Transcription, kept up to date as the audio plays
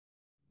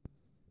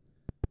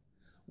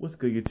What's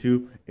good,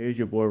 YouTube? It's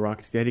your boy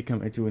Rocksteady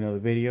coming at you with another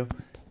video.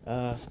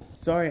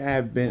 Sorry I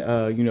have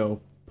been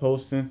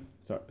posting.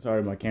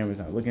 Sorry my camera's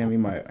not looking at me.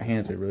 My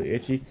hands are really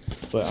itchy.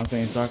 But I'm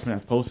saying sorry for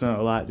not posting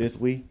a lot this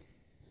week.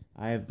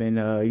 I have been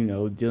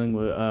dealing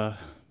with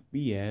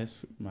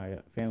BS, my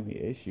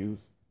family issues,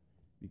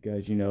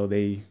 because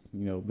they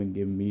been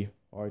giving me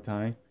a hard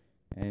time,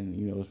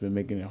 and it's been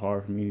making it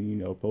hard for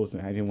me posting.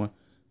 I didn't want to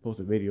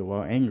post a video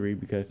while angry,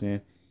 because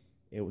then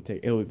it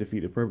would defeat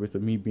the purpose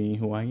of me being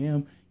who I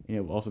am, and it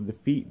would also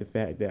defeat the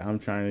fact that I'm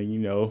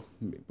trying to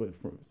put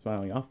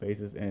smiling off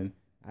faces, and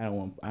I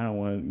don't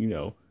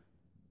want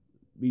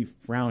be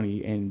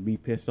frowny and be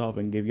pissed off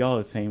and give y'all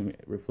the same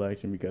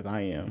reflection, because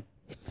I am.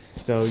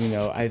 So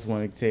I just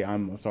want to say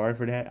I'm sorry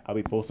for that. I'll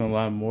be posting a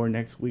lot more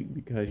next week,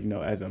 because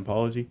as an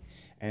apology,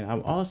 and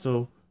I'm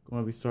also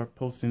going to be start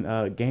posting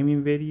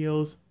gaming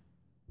videos.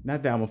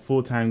 Not that I'm a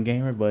full-time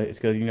gamer, but it's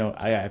because I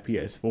got a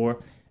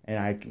PS4. And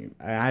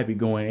I be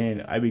going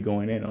in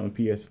on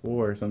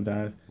PS4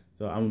 sometimes,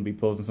 so I'm gonna be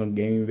posting some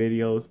gaming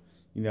videos.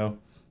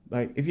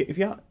 Like if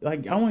y'all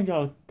like, I want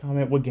y'all to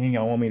comment what game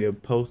y'all want me to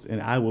post,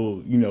 and I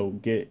will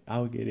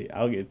I'll get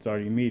it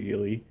started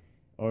immediately,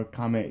 or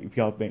comment if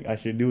y'all think I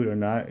should do it or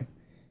not.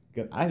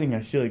 Because I think I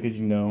should, because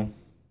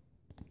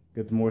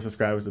because the more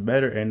subscribers the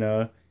better, and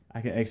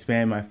I can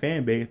expand my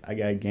fan base. I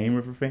got a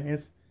gamer for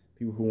fans,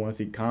 people who want to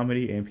see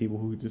comedy, and people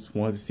who just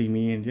want to see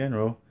me in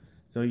general.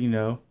 So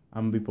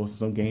I'm going to be posting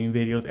some gaming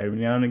videos every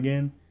now and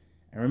again.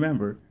 And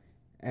remember,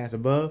 as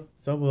above,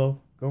 so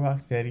below, go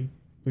Rocksteady.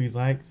 Please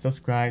like,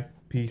 subscribe.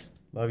 Peace.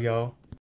 Love y'all.